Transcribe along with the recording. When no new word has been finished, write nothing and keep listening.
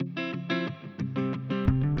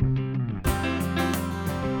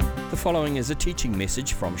following is a teaching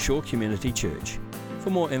message from Shore Community Church. For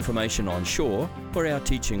more information on Shore or our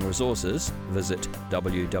teaching resources, visit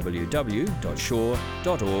www.shore.org.nz.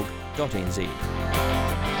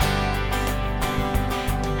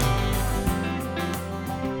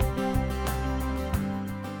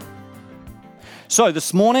 So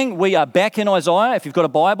this morning we are back in Isaiah. If you've got a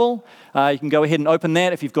Bible, you can go ahead and open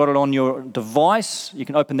that. If you've got it on your device, you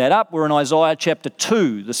can open that up. We're in Isaiah chapter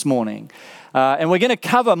 2 this morning. And we're going to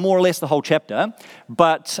cover more or less the whole chapter,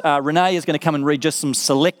 but Renee is going to come and read just some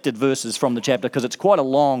selected verses from the chapter because it's quite a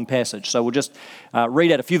long passage. So we'll just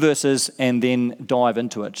read out a few verses and then dive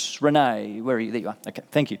into it. Renee, where are you? There you are. Okay,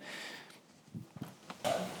 thank you.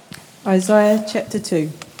 Isaiah chapter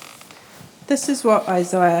 2. This is what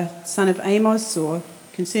Isaiah, son of Amos, saw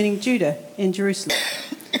concerning Judah and Jerusalem.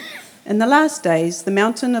 In the last days, the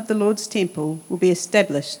mountain of the Lord's temple will be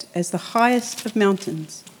established as the highest of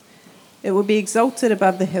mountains. It will be exalted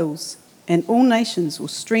above the hills, and all nations will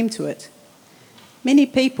stream to it. Many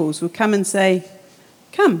peoples will come and say,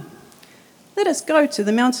 "Come, let us go to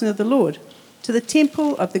the mountain of the Lord, to the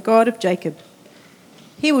temple of the God of Jacob.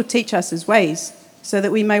 He will teach us his ways, so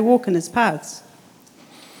that we may walk in his paths."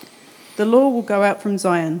 The law will go out from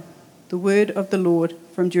Zion, the word of the Lord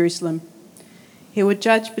from Jerusalem. He will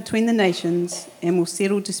judge between the nations and will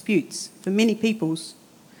settle disputes for many peoples.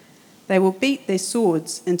 They will beat their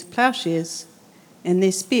swords into plowshares and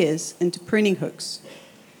their spears into pruning hooks.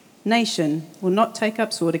 Nation will not take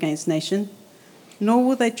up sword against nation, nor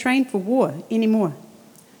will they train for war any more.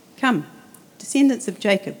 Come, descendants of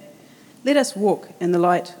Jacob, let us walk in the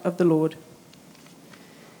light of the Lord.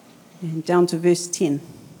 And down to verse 10.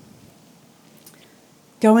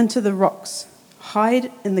 Go into the rocks,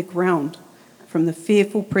 hide in the ground from the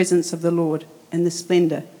fearful presence of the Lord and the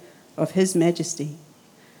splendor of his majesty.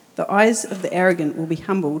 The eyes of the arrogant will be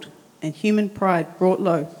humbled and human pride brought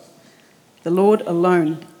low. The Lord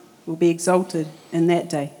alone will be exalted in that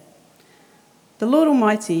day. The Lord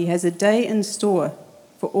Almighty has a day in store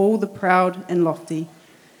for all the proud and lofty,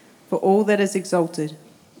 for all that is exalted,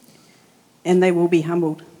 and they will be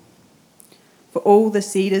humbled. For all the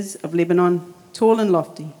cedars of Lebanon, tall and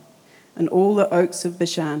lofty, and all the oaks of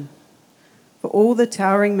Bashan, for all the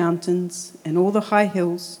towering mountains and all the high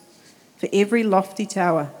hills, for every lofty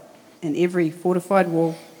tower and every fortified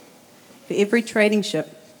wall, for every trading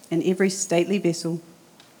ship and every stately vessel.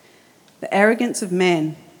 The arrogance of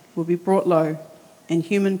man will be brought low, and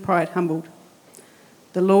human pride humbled.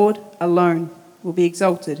 The Lord alone will be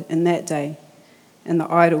exalted in that day, and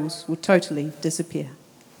the idols will totally disappear.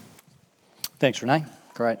 Thanks, Renee.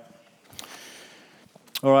 Great.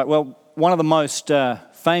 All right, well, one of the most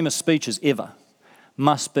famous speeches ever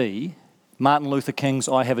must be Martin Luther King's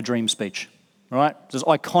I Have a Dream speech. All right, this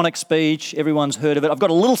iconic speech, everyone's heard of it. I've got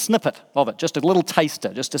a little snippet of it, just a little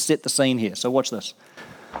taster, just to set the scene here. So watch this.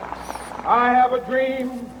 I have a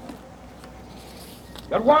dream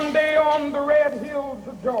that one day on the red hills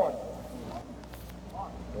of Georgia,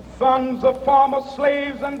 the sons of former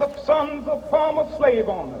slaves and the sons of former slave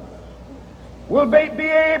owners will be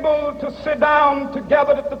able to sit down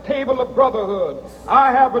together at the table of brotherhood.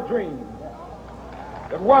 I have a dream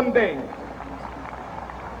that one day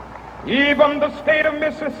even the state of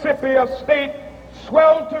Mississippi, a state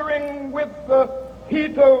sweltering with the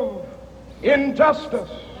heat of injustice,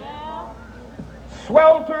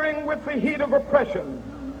 sweltering with the heat of oppression,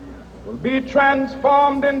 will be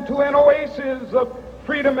transformed into an oasis of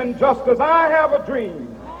freedom and justice. I have a dream.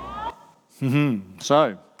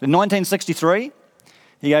 So, in 1963,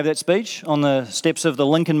 he gave that speech on the steps of the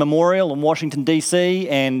Lincoln Memorial in Washington, D.C.,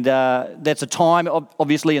 and that's a time,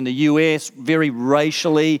 obviously, in the U.S., very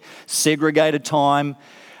racially segregated time,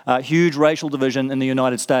 huge racial division in the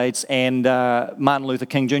United States, and Martin Luther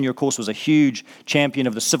King Jr., of course, was a huge champion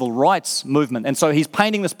of the civil rights movement, and so he's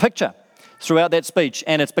painting this picture throughout that speech,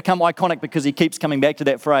 and it's become iconic because he keeps coming back to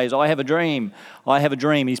that phrase, I have a dream, I have a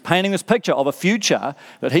dream. He's painting this picture of a future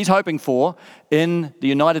that he's hoping for in the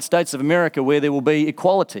United States of America where there will be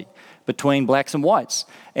equality between blacks and whites.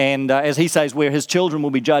 And as he says, where his children will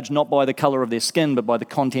be judged not by the color of their skin, but by the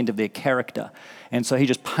content of their character. And so he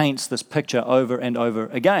just paints this picture over and over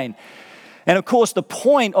again. And of course, the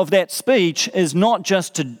point of that speech is not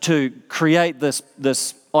just to create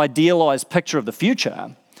this idealized picture of the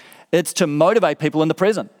future. It's to motivate people in the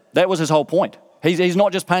present. That was his whole point. He's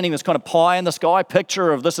not just painting this kind of pie in the sky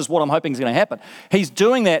picture of this is what I'm hoping is going to happen. He's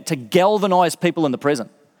doing that to galvanize people in the present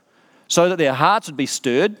so that their hearts would be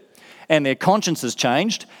stirred and their consciences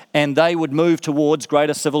changed and they would move towards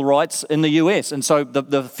greater civil rights in the US. And so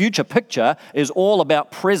the future picture is all about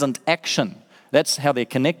present action. That's how they're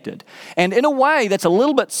connected. And in a way, that's a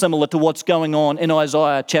little bit similar to what's going on in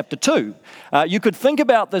Isaiah chapter 2. You could think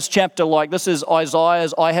about this chapter like this is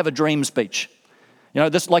Isaiah's I have a dream speech. You know,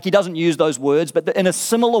 this, like he doesn't use those words, but in a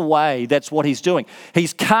similar way, that's what he's doing.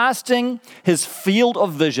 He's casting his field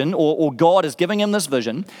of vision, or God is giving him this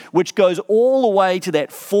vision, which goes all the way to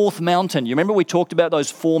that fourth mountain. You remember we talked about those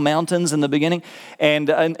 4 mountains in the beginning? And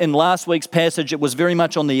in last week's passage, it was very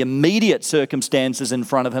much on the immediate circumstances in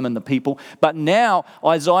front of him and the people. But now,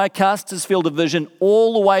 Isaiah casts his field of vision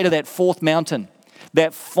all the way to that 4th mountain,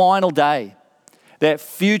 that final day, that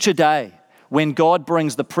future day, when God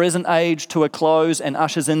brings the present age to a close and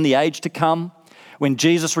ushers in the age to come, when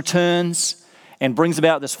Jesus returns and brings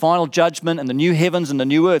about this final judgment and the new heavens and the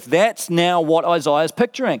new earth. That's now what Isaiah is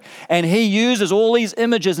picturing. And he uses all these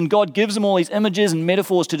images, and God gives him all these images and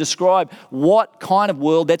metaphors to describe what kind of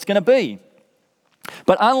world that's going to be.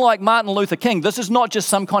 But unlike Martin Luther King, this is not just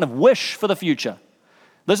some kind of wish for the future.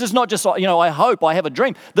 This is not just, I hope, I have a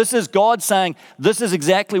dream. This is God saying, this is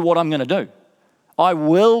exactly what I'm going to do. I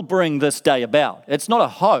will bring this day about. It's not a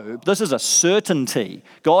hope, this is a certainty.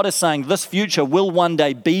 God is saying this future will one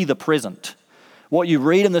day be the present. What you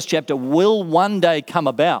read in this chapter will one day come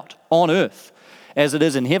about on earth as it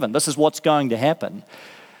is in heaven. This is what's going to happen.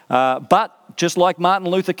 But just like Martin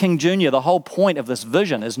Luther King Jr., the whole point of this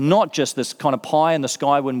vision is not just this kind of pie in the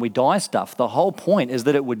sky when we die stuff. The whole point is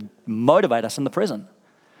that it would motivate us in the present.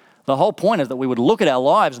 The whole point is that we would look at our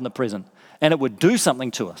lives in the present and it would do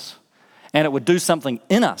something to us. And it would do something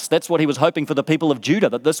in us. That's what he was hoping for the people of Judah,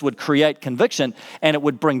 that this would create conviction and it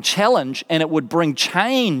would bring challenge and it would bring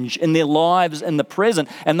change in their lives in the present,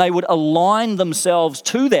 and they would align themselves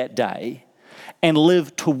to that day and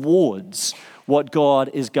live towards what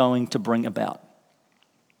God is going to bring about.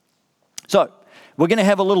 So, we're going to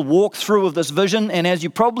have a little walkthrough of this vision, and as you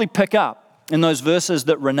probably pick up in those verses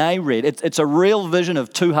that Renee read, it's a real vision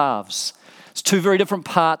of 2 halves. It's 2 very different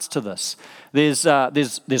parts to this. There's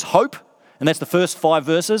hope. And that's the first 5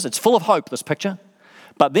 verses. It's full of hope, this picture.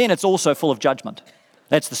 But then it's also full of judgment.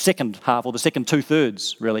 That's the second half, or the second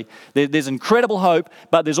 2/3, really. There's incredible hope,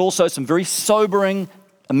 but there's also some very sobering,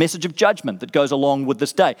 a message of judgment that goes along with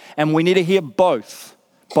this day. And we need to hear both.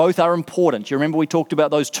 Both are important. You remember we talked about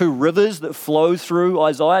those 2 rivers that flow through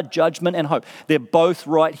Isaiah, judgment and hope. They're both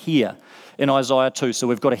right here in Isaiah 2. So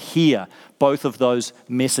we've got to hear both of those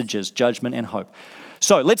messages, judgment and hope.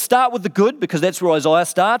 So let's start with the good, because that's where Isaiah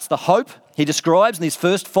starts, the hope. He describes in these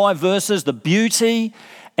first 5 verses the beauty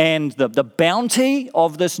and the bounty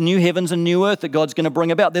of this new heavens and new earth that God's going to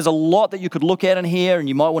bring about. There's a lot that you could look at in here, and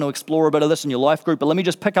you might want to explore a bit of this in your life group, but let me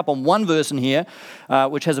just pick up on one verse in here,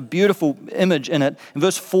 which has a beautiful image in it. In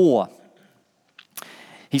verse 4,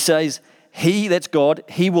 he says, that's God,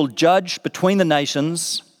 he will judge between the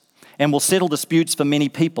nations and will settle disputes for many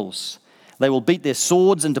peoples. They will beat their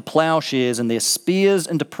swords into plowshares and their spears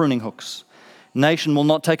into pruning hooks. Nation will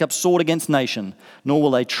not take up sword against nation, nor will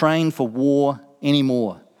they train for war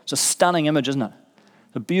anymore. It's a stunning image, isn't it?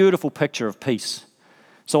 It's a beautiful picture of peace.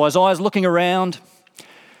 So Isaiah's looking around,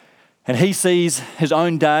 and he sees his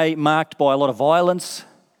own day marked by a lot of violence.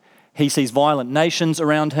 He sees violent nations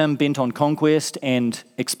around him bent on conquest and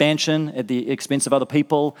expansion at the expense of other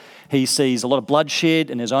people. He sees a lot of bloodshed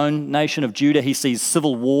in his own nation of Judah. He sees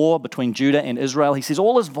civil war between Judah and Israel. He sees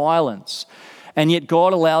all this violence. And yet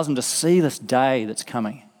God allows him to see this day that's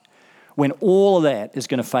coming when all of that is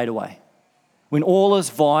going to fade away. When all this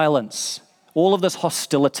violence, all of this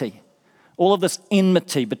hostility, all of this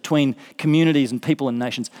enmity between communities and people and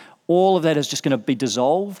nations, all of that is just going to be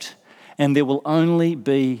dissolved, and there will only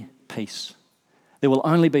be peace. There will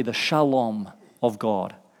only be the shalom of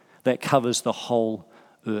God that covers the whole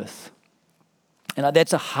earth. And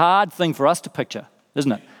that's a hard thing for us to picture,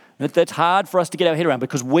 isn't it? That's hard for us to get our head around,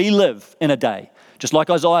 because we live in a day, just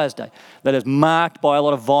like Isaiah's day, that is marked by a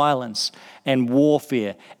lot of violence and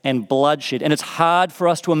warfare and bloodshed. And it's hard for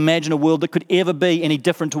us to imagine a world that could ever be any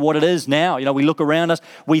different to what it is now. You know, we look around us,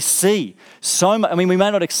 we see so much. I mean, we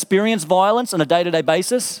may not experience violence on a day-to-day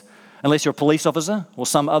basis, unless you're a police officer or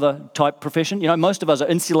some other type profession. You know, most of us are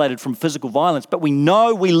insulated from physical violence, but we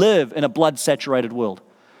know we live in a blood-saturated world.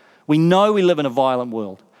 We know we live in a violent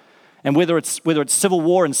world. And whether it's civil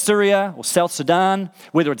war in Syria or South Sudan,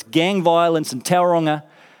 whether it's gang violence in Tauranga,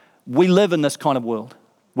 we live in this kind of world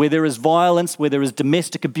where there is violence, where there is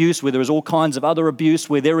domestic abuse, where there is all kinds of other abuse,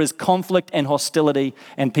 where there is conflict and hostility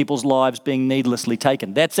and people's lives being needlessly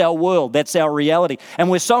taken. That's our world. That's our reality. And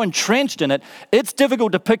we're so entrenched in it, it's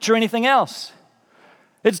difficult to picture anything else.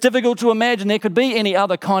 It's difficult to imagine there could be any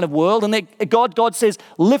other kind of world. And God says,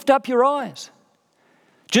 lift up your eyes.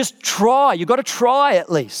 Just try. You've got to try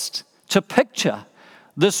at least to picture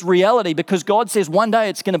this reality, because God says one day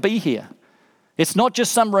it's going to be here. It's not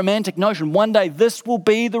just some romantic notion. One day this will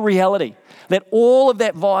be the reality, that all of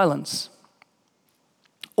that violence,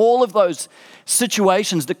 all of those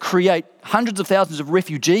situations that create hundreds of thousands of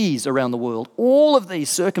refugees around the world, all of these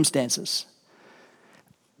circumstances,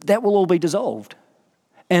 that will all be dissolved.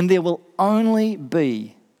 And there will only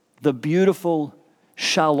be the beautiful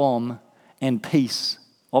shalom and peace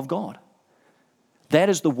of God. That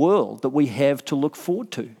is the world that we have to look forward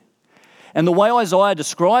to. And the way Isaiah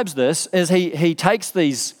describes this is he takes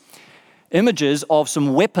these images of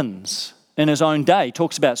some weapons in his own day. He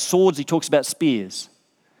talks about swords, he talks about spears.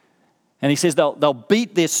 And he says they'll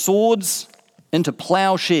beat their swords into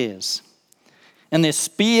plowshares and their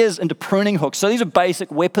spears into pruning hooks. So these are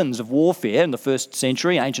basic weapons of warfare in the first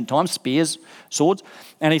century, ancient times, spears, swords.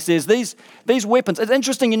 And he says these weapons, it's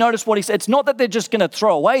interesting you notice what he said. It's not that they're just going to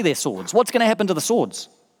throw away their swords. What's going to happen to the swords?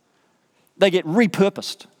 They get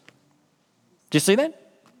repurposed. Do you see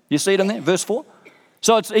that? You see it in there, verse 4?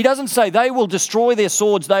 So he doesn't say they will destroy their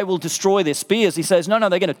swords, they will destroy their spears. He says, no,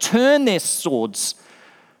 they're going to turn their swords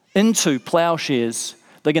into plowshares.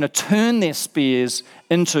 They're going to turn their spears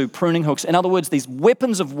into pruning hooks. In other words, these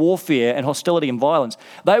weapons of warfare and hostility and violence,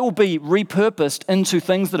 they will be repurposed into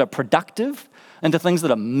things that are productive, into things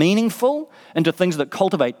that are meaningful, into things that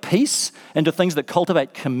cultivate peace, into things that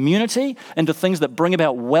cultivate community, into things that bring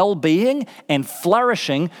about well-being and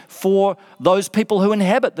flourishing for those people who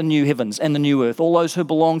inhabit the new heavens and the new earth, all those who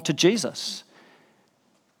belong to Jesus.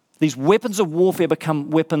 These weapons of warfare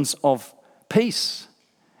become weapons of peace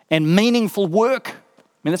and meaningful work.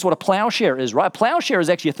 I mean, that's what a plowshare is, right? A plowshare is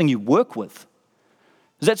actually a thing you work with.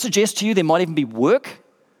 Does that suggest to you there might even be work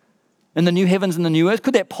in the new heavens and the new earth?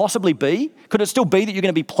 Could that possibly be? Could it still be that you're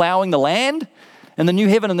going to be plowing the land in the new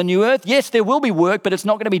heaven and the new earth? Yes, there will be work, but it's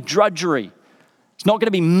not going to be drudgery. It's not going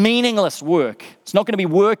to be meaningless work. It's not going to be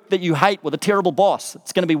work that you hate with a terrible boss.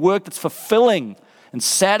 It's going to be work that's fulfilling and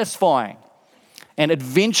satisfying and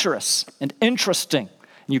adventurous and interesting.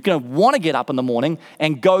 And you're going to want to get up in the morning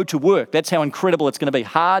and go to work. That's how incredible it's going to be.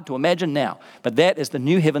 Hard to imagine now, but that is the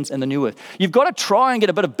new heavens and the new earth. You've got to try and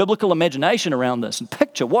get a bit of biblical imagination around this and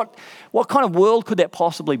picture what kind of world could that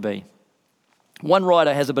possibly be. One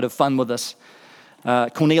writer has a bit of fun with this,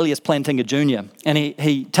 Cornelius Plantinga Jr., and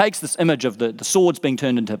he takes this image of the swords being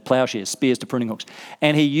turned into plowshares, spears to pruning hooks,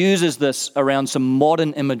 and he uses this around some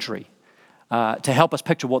modern imagery to help us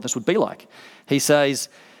picture what this would be like. He says,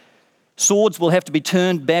 swords will have to be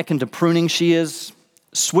turned back into pruning shears,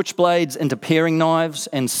 switchblades into paring knives,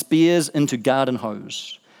 and spears into garden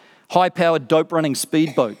hoes. High-powered dope-running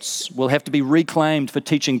speedboats will have to be reclaimed for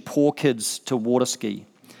teaching poor kids to water ski.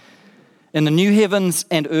 In the new heavens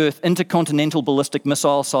and earth, intercontinental ballistic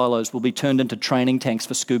missile silos will be turned into training tanks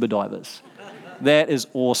for scuba divers. That is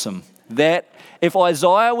awesome. That, if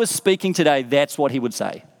Isaiah was speaking today, that's what he would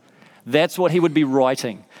say. That's what he would be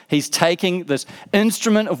writing. He's taking this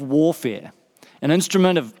instrument of warfare, an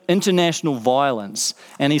instrument of international violence,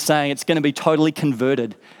 and he's saying it's going to be totally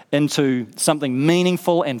converted into something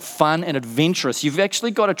meaningful and fun and adventurous. You've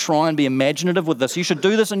actually got to try and be imaginative with this. You should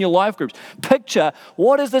do this in your life groups. Picture,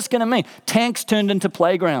 what is this going to mean? Tanks turned into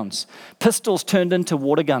playgrounds, pistols turned into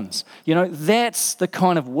water guns. You know, that's the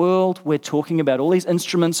kind of world we're talking about. All these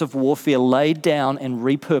instruments of warfare laid down and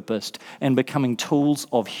repurposed and becoming tools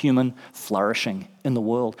of human flourishing in the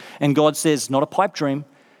world. And God says, not a pipe dream.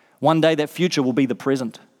 One day that future will be the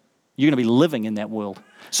present. You're going to be living in that world.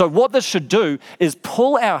 So what this should do is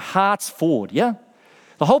pull our hearts forward, yeah?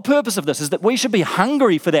 The whole purpose of this is that we should be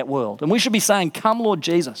hungry for that world. And we should be saying, come Lord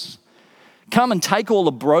Jesus. Come and take all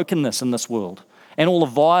the brokenness in this world and all the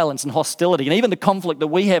violence and hostility and even the conflict that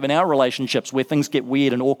we have in our relationships where things get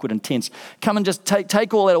weird and awkward and tense. Come and just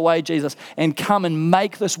take all that away, Jesus, and come and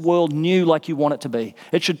make this world new like you want it to be.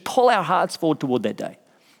 It should pull our hearts forward toward that day.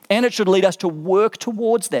 And it should lead us to work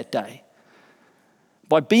towards that day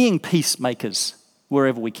by being peacemakers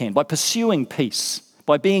wherever we can, by pursuing peace,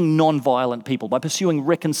 by being non-violent people, by pursuing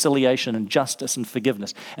reconciliation and justice and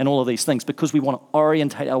forgiveness and all of these things, because we want to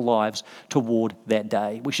orientate our lives toward that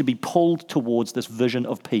day. We should be pulled towards this vision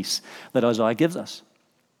of peace that Isaiah gives us.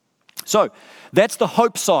 So that's the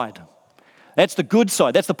hope side. That's the good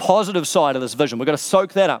side. That's the positive side of this vision. We've got to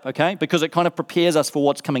soak that up, okay? Because it kind of prepares us for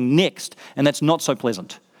what's coming next, and that's not so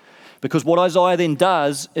pleasant. Because what Isaiah then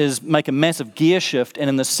does is make a massive gear shift, and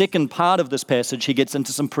in the second part of this passage, he gets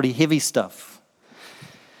into some pretty heavy stuff.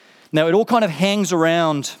 Now, it all kind of hangs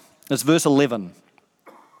around this verse 11.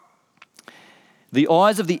 The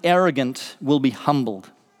eyes of the arrogant will be humbled,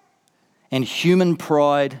 and human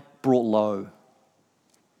pride brought low.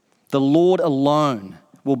 The Lord alone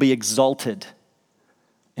will be exalted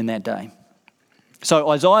in that day. So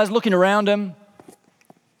Isaiah's looking around him,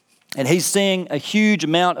 and he's seeing a huge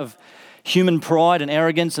amount of human pride and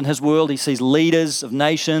arrogance in his world. He sees leaders of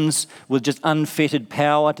nations with just unfettered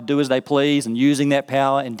power to do as they please and using that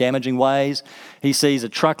power in damaging ways. He sees a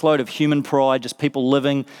truckload of human pride, just people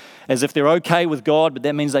living as if they're okay with God, but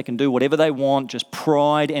that means they can do whatever they want, just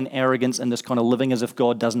pride and arrogance and this kind of living as if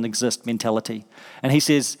God doesn't exist mentality. And he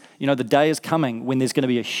says, the day is coming when there's going to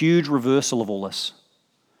be a huge reversal of all this.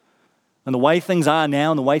 And the way things are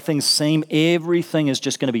now and the way things seem, everything is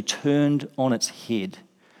just going to be turned on its head.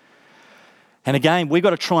 And again, we've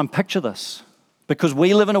got to try and picture this because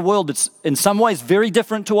we live in a world that's in some ways very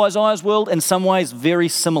different to Isaiah's world, in some ways very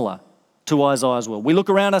similar to Isaiah's world. We look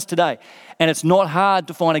around us today and it's not hard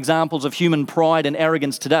to find examples of human pride and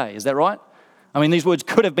arrogance today. Is that right? I mean, these words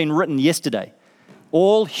could have been written yesterday.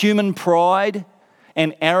 All human pride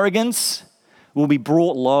and arrogance will be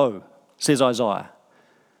brought low, says Isaiah.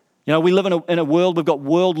 We live in a world, we've got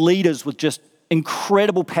world leaders with just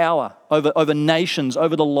incredible power over nations,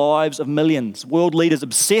 over the lives of millions. World leaders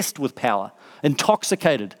obsessed with power,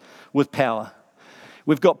 intoxicated with power.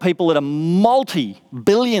 We've got people that are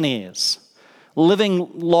multi-billionaires living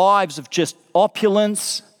lives of just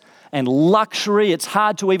opulence and luxury. It's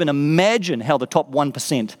hard to even imagine how the top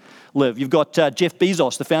 1% live. You've got Jeff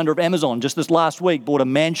Bezos, the founder of Amazon, just this last week bought a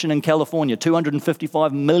mansion in California,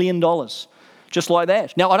 $255 million. Just like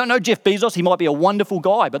that. Now, I don't know Jeff Bezos. He might be a wonderful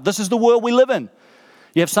guy, but this is the world we live in.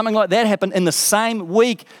 You have something like that happen in the same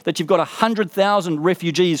week that you've got 100,000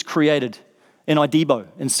 refugees created in Idlib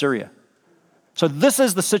in Syria. So this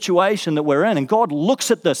is the situation that we're in. And God looks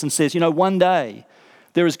at this and says, one day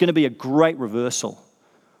there is going to be a great reversal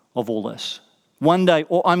of all this. One day,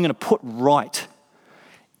 I'm going to put right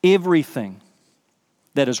everything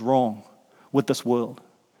that is wrong with this world.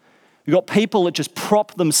 You've got people that just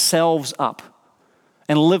prop themselves up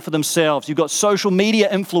and live for themselves. You've got social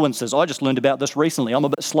media influencers. I just learned about this recently. I'm a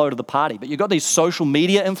bit slow to the party, but you've got these social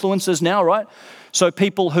media influencers now, right? So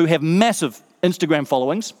people who have massive Instagram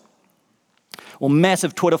followings or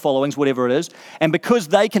massive Twitter followings, whatever it is, and because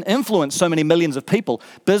they can influence so many millions of people,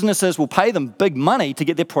 businesses will pay them big money to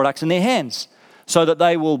get their products in their hands so that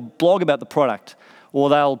they will blog about the product or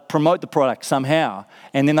they'll promote the product somehow,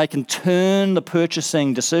 and then they can turn the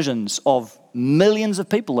purchasing decisions of millions of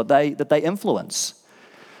people that they influence.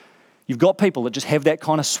 You've got people that just have that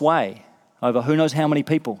kind of sway over who knows how many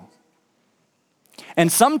people.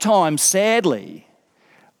 And sometimes, sadly,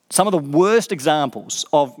 some of the worst examples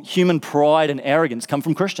of human pride and arrogance come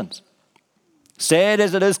from Christians. Sad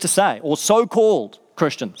as it is to say, or so-called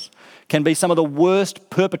Christians can be some of the worst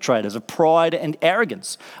perpetrators of pride and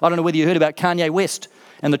arrogance. I don't know whether you heard about Kanye West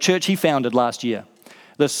and the church he founded last year.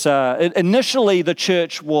 Initially, the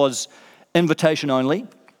church was invitation only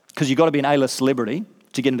because you've got to be an A-list celebrity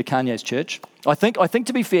to get into Kanye's church. I think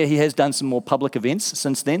to be fair, he has done some more public events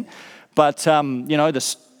since then. But,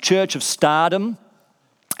 this Church of Stardom,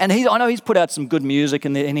 and I know he's put out some good music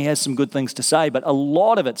and he has some good things to say, but a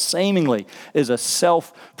lot of it seemingly is a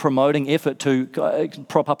self-promoting effort to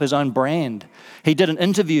prop up his own brand. He did an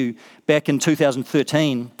interview back in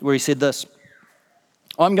 2013 where he said this: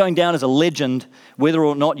 "I'm going down as a legend, whether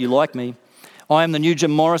or not you like me. I am the new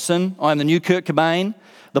Jim Morrison. I am the new Kurt Cobain.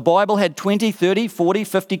 The Bible had 20, 30, 40,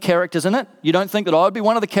 50 characters in it. You don't think that I would be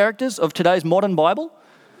one of the characters of today's modern Bible?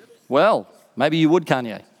 Well, maybe you would,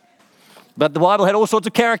 Kanye. But the Bible had all sorts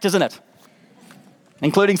of characters in it,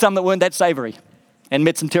 including some that weren't that savory and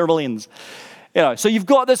met some terrible ends." So you've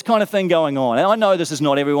got this kind of thing going on. And I know this is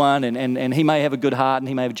not everyone, and he may have a good heart and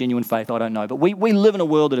he may have a genuine faith, I don't know. But we live in a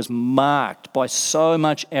world that is marked by so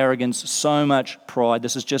much arrogance, so much pride.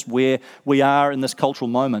 This is just where we are in this cultural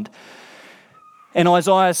moment. And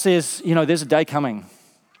Isaiah says, there's a day coming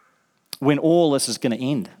when all this is going to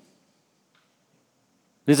end.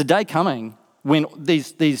 There's a day coming when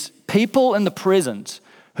these people in the present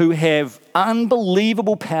who have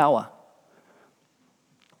unbelievable power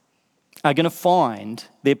are going to find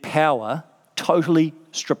their power totally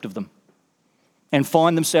stripped of them and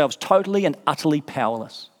find themselves totally and utterly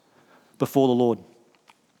powerless before the Lord.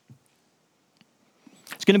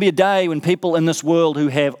 It's going to be a day when people in this world who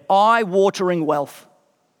have eye-watering wealth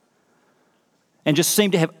and just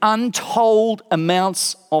seem to have untold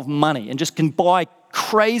amounts of money and just can buy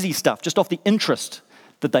crazy stuff just off the interest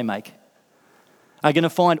that they make are going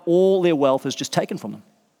to find all their wealth is just taken from them.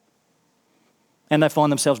 And they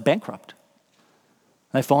find themselves bankrupt.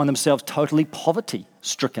 They find themselves totally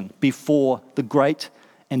poverty-stricken before the great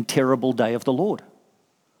and terrible day of the Lord.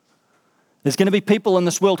 There's going to be people in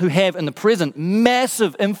this world who have, in the present,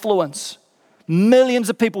 massive influence. Millions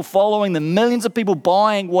of people following them, millions of people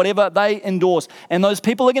buying whatever they endorse. And those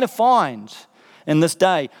people are going to find in this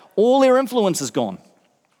day, all their influence is gone.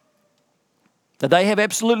 That they have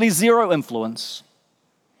absolutely zero influence,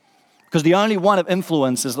 because the only one of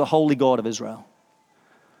influence is the holy God of Israel.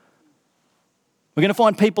 We're going to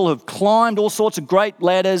find people who have climbed all sorts of great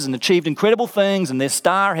ladders and achieved incredible things, and their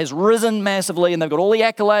star has risen massively, and they've got all the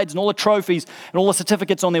accolades and all the trophies and all the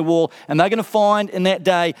certificates on their wall, and they're going to find in that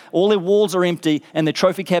day all their walls are empty and their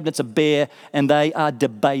trophy cabinets are bare, and they are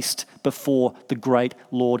debased before the great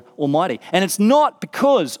Lord Almighty. And it's not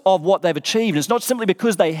because of what they've achieved. It's not simply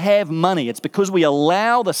because they have money. It's because we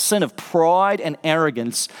allow the sin of pride and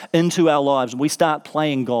arrogance into our lives, and we start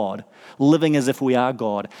playing God, living as if we are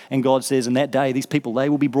God. And God says in that day, these people, they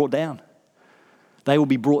will be brought down. They will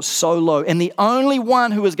be brought so low. And the only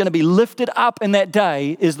one who is going to be lifted up in that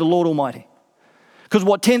day is the Lord Almighty. Because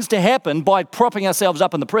what tends to happen by propping ourselves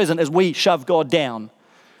up in the present is we shove God down.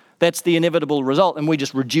 That's the inevitable result, and we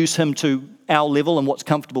just reduce him to our level and what's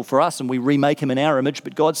comfortable for us, and we remake him in our image.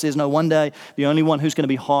 But God says, no, one day, the only one who's going to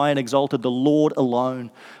be high and exalted, the Lord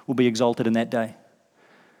alone, will be exalted in that day.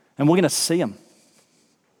 And we're going to see him.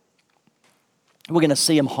 We're going to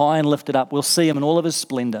see him high and lifted up. We'll see him in all of his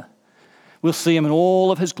splendor. We'll see him in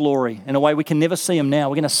all of his glory in a way we can never see him now.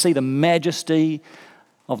 We're going to see the majesty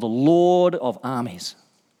of the Lord of armies,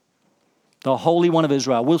 the Holy One of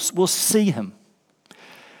Israel. We'll see him.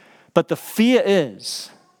 But the fear is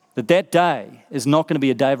that that day is not going to be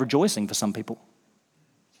a day of rejoicing for some people.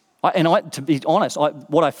 To be honest,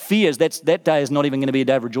 what I fear is that day is not even going to be a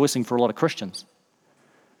day of rejoicing for a lot of Christians.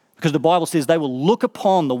 Because the Bible says they will look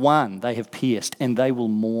upon the one they have pierced and they will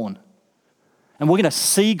mourn. And we're going to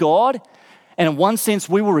see God, and in one sense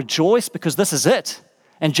we will rejoice because this is it.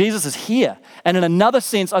 And Jesus is here. And in another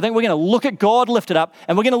sense, I think we're going to look at God lifted up,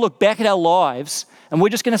 and we're going to look back at our lives, and we're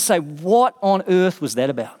just going to say, what on earth was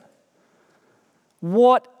that about?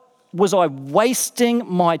 What was I wasting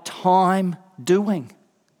my time doing?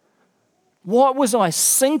 What was I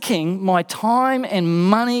sinking my time and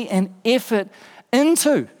money and effort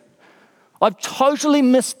into? I've totally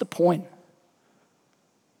missed the point.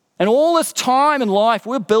 And all this time in life,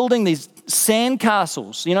 we're building these sand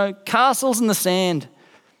castles, castles in the sand.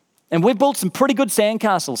 And we've built some pretty good sand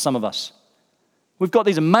castles, some of us. We've got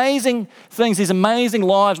these amazing things, these amazing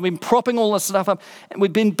lives. We've been propping all this stuff up, and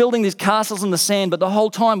we've been building these castles in the sand, but the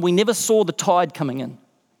whole time we never saw the tide coming in.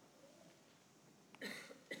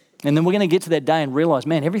 And then we're going to get to that day and realize,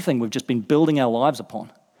 man, everything we've just been building our lives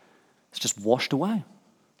upon, it's just washed away.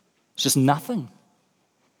 It's just nothing.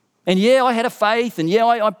 And yeah, I had a faith, and yeah,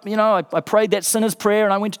 I prayed that sinner's prayer,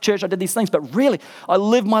 and I went to church, I did these things, but really, I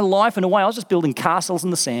lived my life in a way, I was just building castles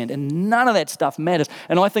in the sand, and none of that stuff matters.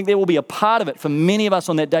 And I think there will be a part of it for many of us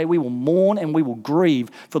on that day. We will mourn and we will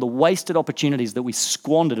grieve for the wasted opportunities that we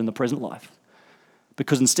squandered in the present life.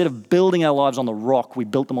 Because instead of building our lives on the rock, we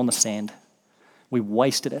built them on the sand. We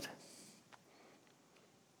wasted it.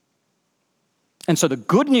 And so the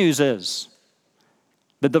good news is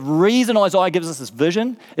that the reason Isaiah gives us this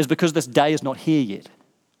vision is because this day is not here yet.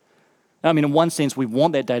 I mean, in one sense, we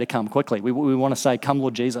want that day to come quickly. We want to say, come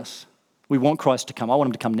Lord Jesus. We want Christ to come. I want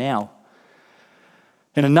him to come now.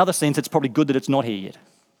 In another sense, it's probably good that it's not here yet,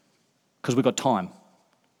 because we've got time.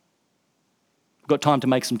 We've got time to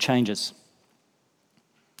make some changes.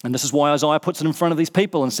 And this is why Isaiah puts it in front of these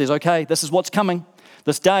people and says, okay, this is what's coming.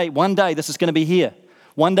 This day, one day, this is going to be here.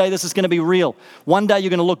 One day, this is going to be real. One day,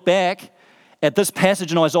 you're going to look back at this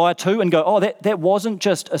passage in Isaiah 2 and go, oh, that wasn't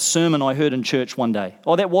just a sermon I heard in church one day.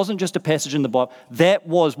 Oh, that wasn't just a passage in the Bible. That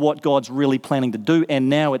was what God's really planning to do, and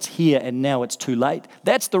now it's here, and now it's too late.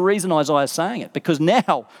 That's the reason Isaiah is saying it, because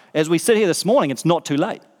now, as we sit here this morning, it's not too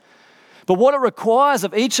late. But what it requires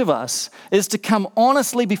of each of us is to come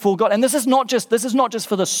honestly before God. And this is not just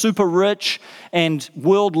for the super rich and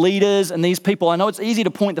world leaders and these people. I know it's easy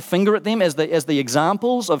to point the finger at them as the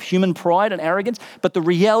examples of human pride and arrogance, but the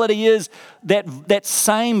reality is that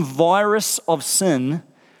same virus of sin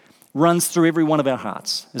runs through every one of our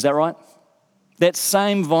hearts. Is that right? That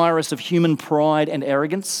same virus of human pride and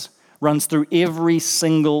arrogance runs through every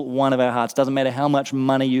single one of our hearts. Doesn't matter how much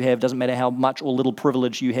money you have, doesn't matter how much or little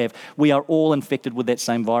privilege you have. We are all infected with that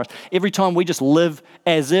same virus. Every time we just live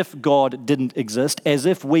as if God didn't exist, as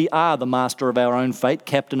if we are the master of our own fate,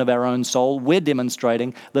 captain of our own soul, we're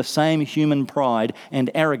demonstrating the same human pride and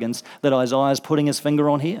arrogance that Isaiah's putting his finger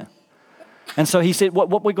on here. And so he said,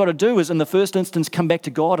 what we've got to do is, in the first instance, come back to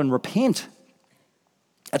God and repent.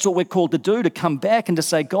 That's what we're called to do, to come back and to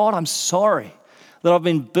say, God, I'm sorry that I've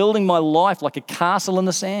been building my life like a castle in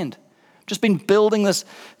the sand. Just been building this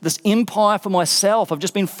empire for myself. I've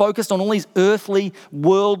just been focused on all these earthly,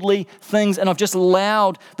 worldly things, and I've just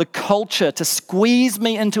allowed the culture to squeeze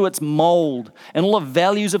me into its mold, and all the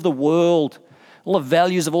values of the world all the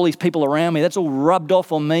values of all these people around me, that's all rubbed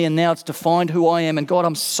off on me, and now it's defined who I am. And God,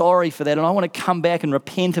 I'm sorry for that, and I want to come back and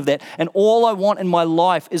repent of that. And all I want in my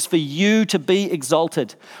life is for you to be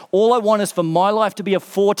exalted. All I want is for my life to be a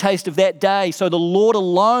foretaste of that day, so the Lord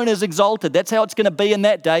alone is exalted. That's how it's going to be in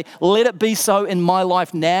that day. Let it be so in my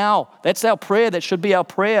life now. That's our prayer. That should be our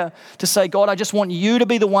prayer, to say, God, I just want you to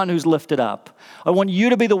be the one who's lifted up. I want you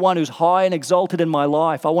to be the one who's high and exalted in my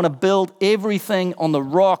life. I want to build everything on the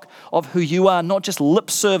rock of who you are, not just lip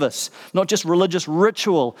service, not just religious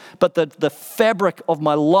ritual, but the fabric of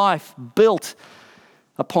my life built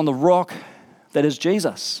upon the rock that is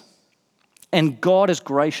Jesus. And God is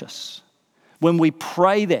gracious. When we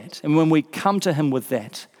pray that and when we come to him with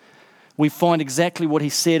that, we find exactly what he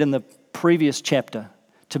said in the previous chapter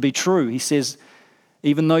to be true. He says,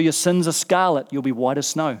 even though your sins are scarlet, you'll be white as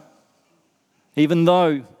snow. Even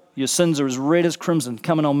though your sins are as red as crimson,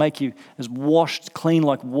 come and I'll make you as washed clean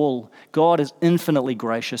like wool. God is infinitely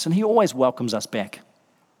gracious, and he always welcomes us back.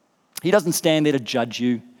 He doesn't stand there to judge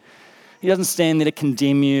you. He doesn't stand there to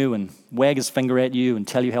condemn you and wag his finger at you and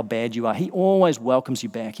tell you how bad you are. He always welcomes you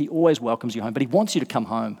back. He always welcomes you home, but he wants you to come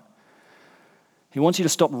home. He wants you to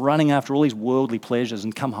stop running after all these worldly pleasures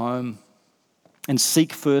and come home and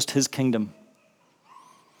seek first his kingdom.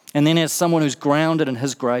 And then as someone who's grounded in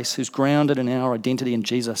his grace, who's grounded in our identity in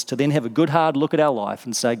Jesus, to then have a good hard look at our life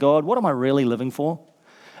and say, God, what am I really living for?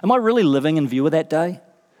 Am I really living in view of that day?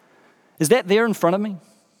 Is that there in front of me,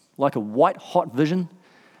 like a white hot vision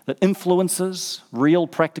that influences real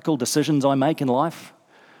practical decisions I make in life?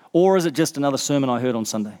 Or is it just another sermon I heard on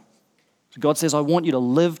Sunday? So God says, I want you to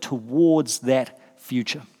live towards that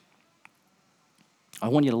future. I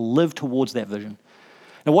want you to live towards that vision.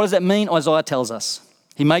 Now, what does that mean? Isaiah tells us.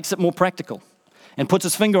 He makes it more practical and puts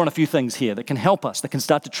his finger on a few things here that can help us, that can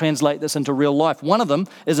start to translate this into real life. One of them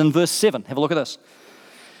is in verse 7. Have a look at this.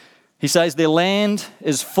 He says, their land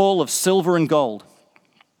is full of silver and gold.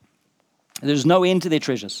 There's no end to their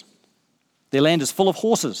treasures. Their land is full of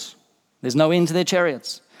horses. There's no end to their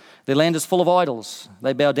chariots. Their land is full of idols.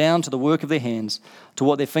 They bow down to the work of their hands, to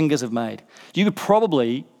what their fingers have made. You could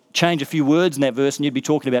probably change a few words in that verse and you'd be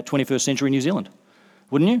talking about 21st century New Zealand,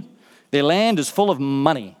 wouldn't you? Their land is full of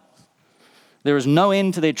money. There is no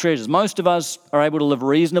end to their treasures. Most of us are able to live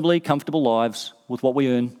reasonably comfortable lives with what we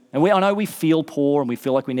earn. And I know we feel poor and we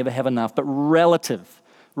feel like we never have enough, but relatively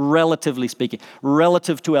speaking,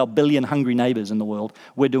 relative to our billion hungry neighbors in the world,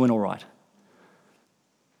 we're doing all right.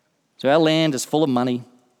 So our land is full of money.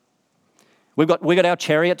 We've got our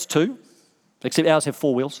chariots too, except ours have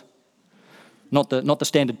 4 wheels, not the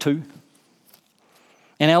standard 2.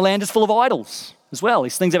 And our land is full of idols as well.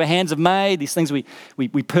 These things our hands have made, these things we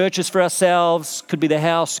purchase for ourselves. Could be the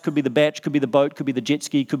house, could be the batch, could be the boat, could be the jet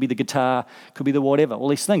ski, could be the guitar, could be the whatever. All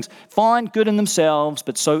these things. Fine, good in themselves,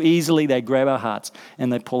 but so easily they grab our hearts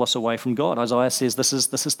and they pull us away from God. Isaiah says this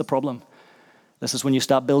is the problem. This is when you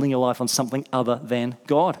start building your life on something other than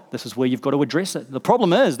God. This is where you've got to address it. The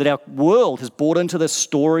problem is that our world has bought into this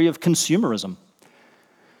story of consumerism.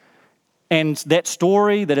 And that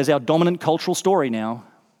story that is our dominant cultural story now,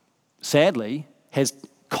 sadly, has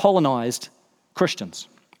colonized Christians.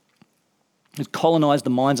 It's colonized the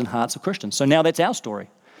minds and hearts of Christians. So now that's our story.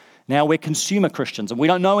 Now we're consumer Christians and we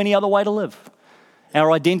don't know any other way to live.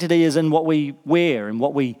 Our identity is in what we wear and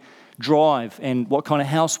what we drive and what kind of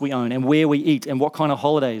house we own and where we eat and what kind of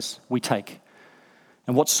holidays we take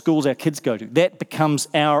and what schools our kids go to. That becomes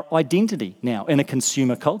our identity now in a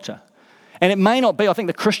consumer culture. And it may not be, I think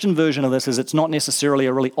the Christian version of this is it's not necessarily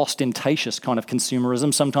a really ostentatious kind of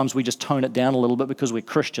consumerism. Sometimes we just tone it down a little bit because we're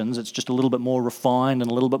Christians. It's just a little bit more refined and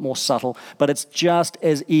a little bit more subtle. But it's just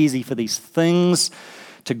as easy for these things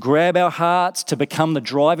to grab our hearts, to become the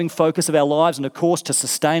driving focus of our lives. And of course, to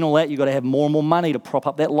sustain all that, you've got to have more and more money to prop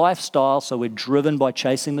up that lifestyle. So we're driven by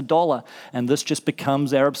chasing the dollar. And this just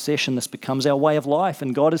becomes our obsession. This becomes our way of life.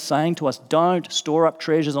 And God is saying to us, don't store up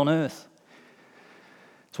treasures on earth.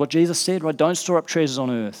 It's what Jesus said, right? Don't store up treasures on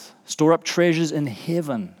earth. Store up treasures in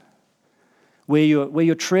heaven. Where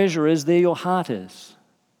your treasure is, there your heart is.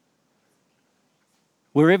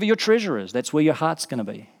 Wherever your treasure is, that's where your heart's going to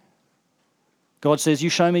be. God says, you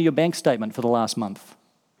show me your bank statement for the last month.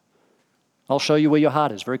 I'll show you where your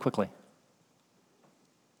heart is very quickly.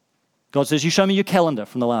 God says, you show me your calendar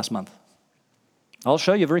from the last month. I'll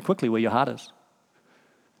show you very quickly where your heart is.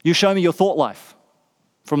 You show me your thought life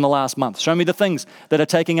from the last month. Show me the things that are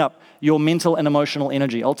taking up your mental and emotional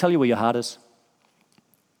energy. I'll tell you where your heart is.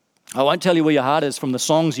 I won't tell you where your heart is from the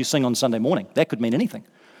songs you sing on Sunday morning. That could mean anything.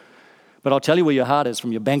 But I'll tell you where your heart is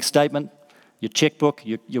from your bank statement, your checkbook,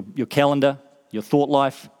 your calendar, your thought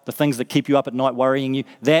life, the things that keep you up at night worrying you,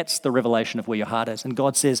 that's the revelation of where your heart is. And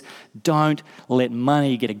God says, don't let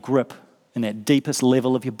money get a grip in that deepest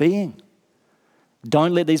level of your being.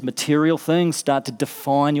 Don't let these material things start to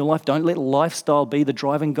define your life. Don't let lifestyle be the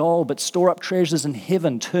driving goal, but store up treasures in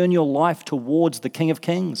heaven. Turn your life towards the King of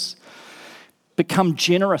Kings. Become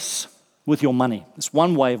generous with your money. It's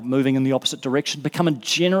one way of moving in the opposite direction. Become a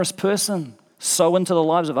generous person. Sow into the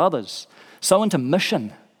lives of others. Sow into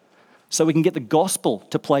mission so we can get the gospel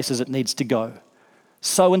to places it needs to go.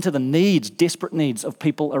 Sow into the needs, desperate needs of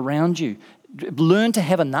people around you. Learn to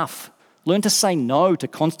have enough. Learn to say no to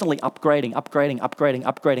constantly upgrading,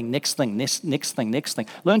 next thing.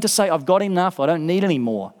 Learn to say, I've got enough, I don't need any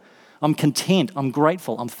more. I'm content, I'm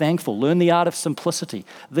grateful, I'm thankful. Learn the art of simplicity.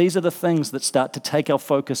 These are the things that start to take our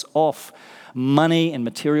focus off money and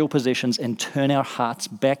material possessions and turn our hearts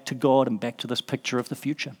back to God and back to this picture of the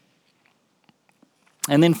future.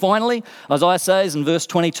 And then finally, Isaiah says in verse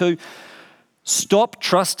 22, stop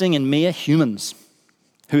trusting in mere humans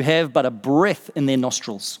who have but a breath in their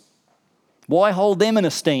nostrils. Why hold them in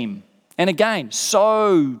esteem? And again,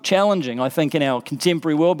 so challenging, I think, in our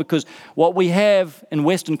contemporary world, because what we have in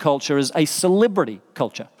Western culture is a celebrity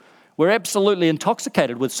culture. We're absolutely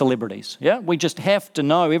intoxicated with celebrities. Yeah, we just have to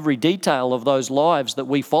know every detail of those lives that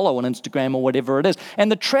we follow on Instagram or whatever it is.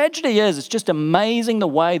 And the tragedy is, it's just amazing the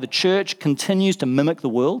way the church continues to mimic the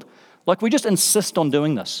world. Like, we just insist on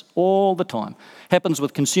doing this all the time. Happens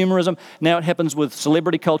with consumerism. Now it happens with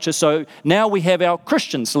celebrity culture. So now we have our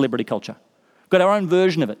Christian celebrity culture. Got our own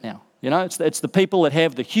version of it now. You know, it's the people that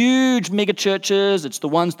have the huge mega churches. It's the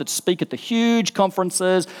ones that speak at the huge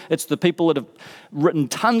conferences. It's the people that have written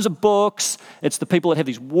tons of books. It's the people that have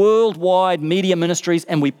these worldwide media ministries,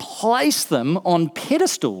 and we place them on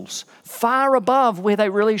pedestals far above where they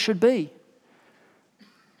really should be.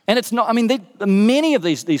 And it's not, I mean, many of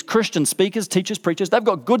these Christian speakers, teachers, preachers, they've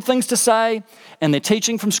got good things to say, and they're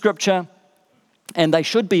teaching from Scripture, and they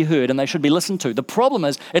should be heard and they should be listened to. The problem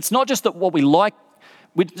is, it's not just that we like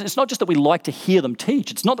to hear them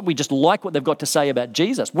teach. It's not that we just like what they've got to say about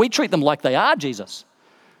Jesus. We treat them like they are Jesus.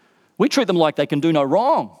 We treat them like they can do no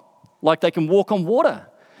wrong, like they can walk on water.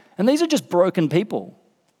 And these are just broken people.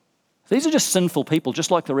 These are just sinful people,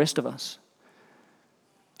 just like the rest of us.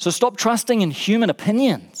 So stop trusting in human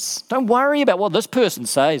opinions. Don't worry about, well, this person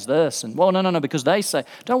says this, and well, no, because they say.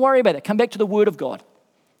 Don't worry about it. Come back to the Word of God.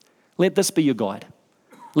 Let this be your guide.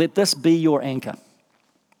 Let this be your anchor.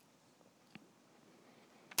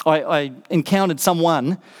 I encountered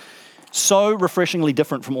someone so refreshingly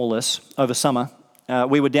different from all this over summer.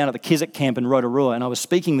 We were down at the Keswick camp in Rotorua, and I was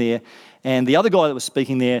speaking there, and the other guy that was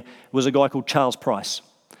speaking there was a guy called Charles Price.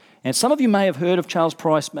 And some of you may have heard of Charles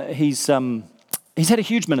Price. He's had a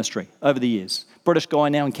huge ministry over the years. British guy,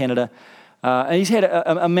 now in Canada. And he's had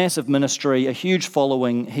a massive ministry, a huge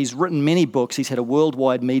following. He's written many books. He's had a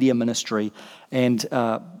worldwide media ministry, and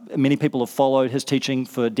many people have followed his teaching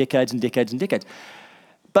for decades and decades and decades.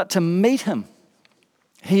 But to meet him,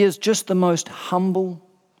 he is just the most humble,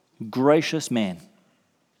 gracious man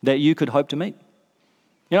that you could hope to meet.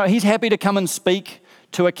 You know, he's happy to come and speak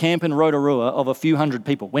to a camp in Rotorua of a few hundred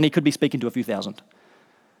people when he could be speaking to a few thousand.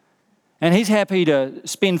 And he's happy to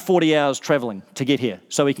spend 40 hours traveling to get here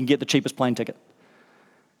so he can get the cheapest plane ticket.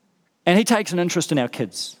 And he takes an interest in our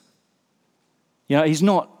kids. You know, he's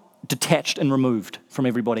not detached and removed from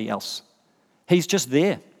everybody else. He's just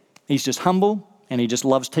there. He's just humble, and he just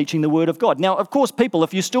loves teaching the Word of God. Now, of course, people,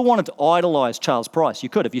 if you still wanted to idolize Charles Price, you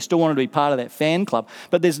could, if you still wanted to be part of that fan club.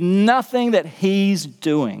 But there's nothing that he's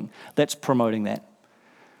doing that's promoting that.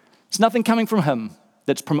 It's nothing coming from him.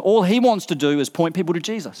 All he wants to do is point people to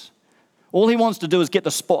Jesus. All he wants to do is get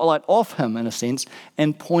the spotlight off him, in a sense,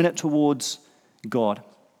 and point it towards God.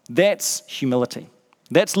 That's humility.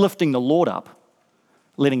 That's lifting the Lord up,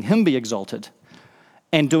 letting him be exalted,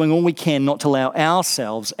 and doing all we can not to allow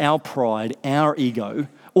ourselves, our pride, our ego,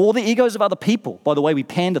 or the egos of other people, by the way we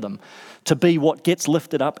pander them, to be what gets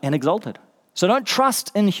lifted up and exalted. So don't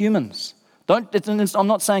trust in humans. I'm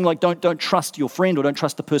not saying like don't trust your friend or don't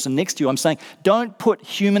trust the person next to you. I'm saying don't put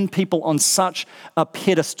human people on such a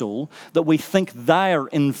pedestal that we think they are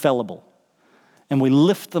infallible, and we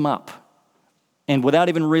lift them up, and without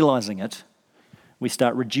even realizing it, we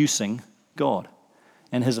start reducing God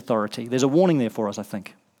and his authority. There's a warning there for us, I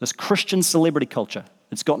think. This Christian celebrity culture,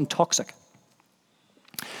 it's gotten toxic.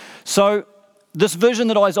 So this vision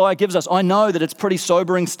that Isaiah gives us, I know that it's pretty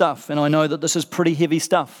sobering stuff, and I know that this is pretty heavy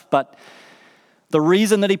stuff, but the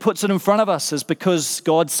reason that he puts it in front of us is because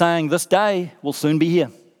God's saying this day will soon be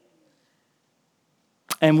here.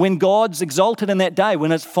 And when God's exalted in that day,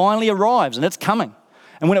 when it finally arrives, and it's coming,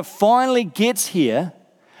 and when it finally gets here,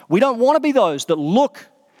 We don't want to be those that look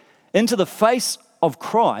into the face of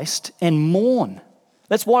Christ and mourn.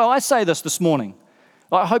 That's why I say this morning.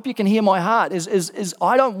 I hope you can hear my heart, is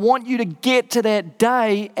I don't want you to get to that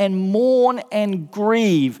day and mourn and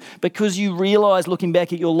grieve because you realize looking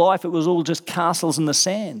back at your life, it was all just castles in the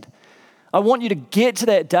sand. I want you to get to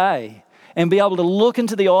that day and be able to look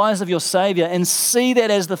into the eyes of your Savior and see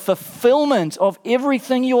that as the fulfillment of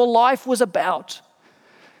everything your life was about.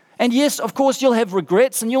 And yes, of course, you'll have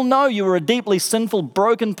regrets and you'll know you were a deeply sinful,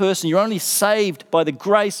 broken person. You're only saved by the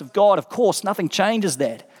grace of God. Of course, nothing changes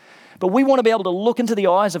that. But we want to be able to look into the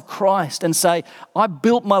eyes of Christ and say, I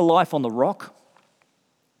built my life on the rock.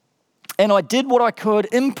 And I did what I could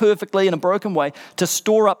imperfectly in a broken way to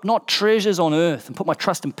store up not treasures on earth and put my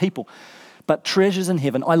trust in people, but treasures in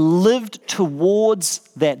heaven. I lived towards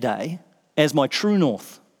that day as my true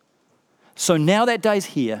north. So now that day's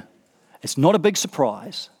here. It's not a big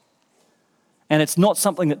surprise. And it's not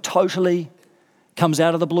something that totally comes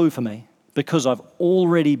out of the blue for me because I've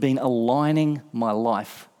already been aligning my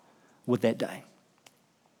life with that day.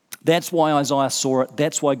 That's why Isaiah saw it.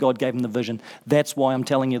 That's why God gave him the vision. That's why I'm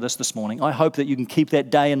telling you this morning. I hope that you can keep that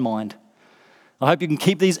day in mind. I hope you can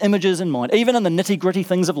keep these images in mind. Even in the nitty-gritty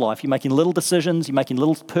things of life, you're making little decisions, you're making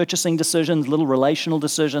little purchasing decisions, little relational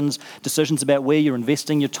decisions, decisions about where you're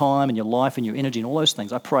investing your time and your life and your energy and all those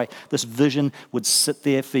things. I pray this vision would sit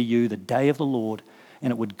there for you the day of the Lord, and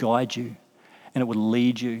it would guide you and it would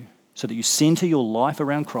lead you so that you center your life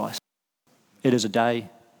around Christ. It is a day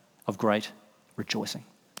of great rejoicing.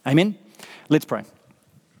 Amen? Let's pray.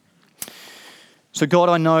 So God,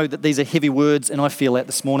 I know that these are heavy words and I feel that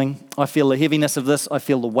this morning. I feel the heaviness of this. I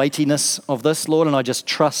feel the weightiness of this, Lord, and I just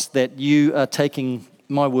trust that you are taking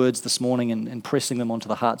my words this morning and pressing them onto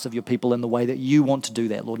the hearts of your people in the way that you want to do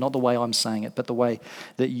that, Lord. Not the way I'm saying it, but the way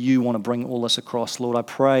that you want to bring all this across, Lord. I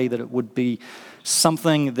pray that it would be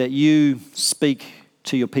something that you speak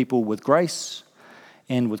to your people with grace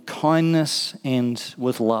and with kindness and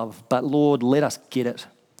with love. But Lord, let us get it.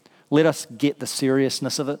 Let us get the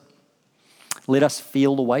seriousness of it. Let us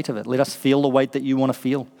feel the weight of it. Let us feel the weight that you want to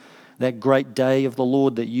feel, that great day of the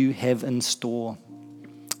Lord that you have in store.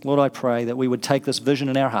 Lord, I pray that we would take this vision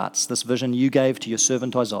in our hearts, this vision you gave to your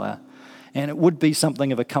servant Isaiah, and it would be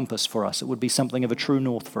something of a compass for us. It would be something of a true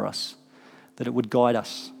north for us, that it would guide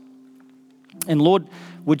us. And Lord,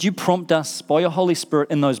 would you prompt us by your Holy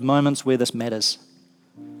Spirit in those moments where this matters,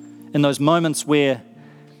 in those moments where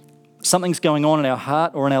something's going on in our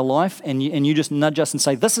heart or in our life, and you just nudge us and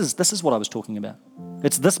say, this is what I was talking about.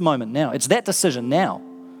 It's this moment now. It's that decision now.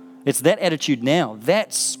 It's that attitude now.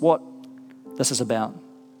 That's what this is about.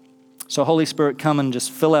 So Holy Spirit, come and just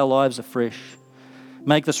fill our lives afresh.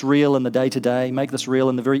 Make this real in the day-to-day. Make this real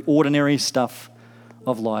in the very ordinary stuff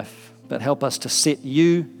of life. But help us to set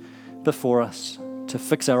you before us, to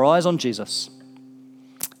fix our eyes on Jesus,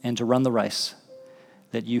 and to run the race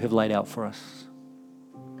that you have laid out for us.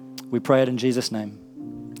 We pray it in Jesus' name.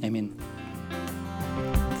 Amen.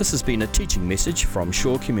 This has been a teaching message from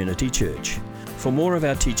Shore Community Church. For more of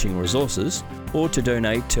our teaching resources, or to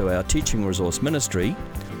donate to our teaching resource ministry,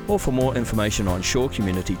 or for more information on Shore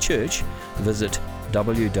Community Church, visit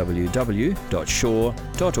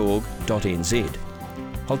www.shore.org.nz.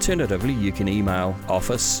 Alternatively, you can email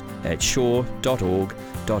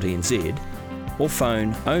office@shore.org.nz or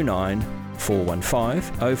phone 09 415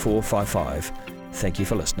 0455. Thank you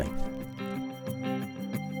for listening.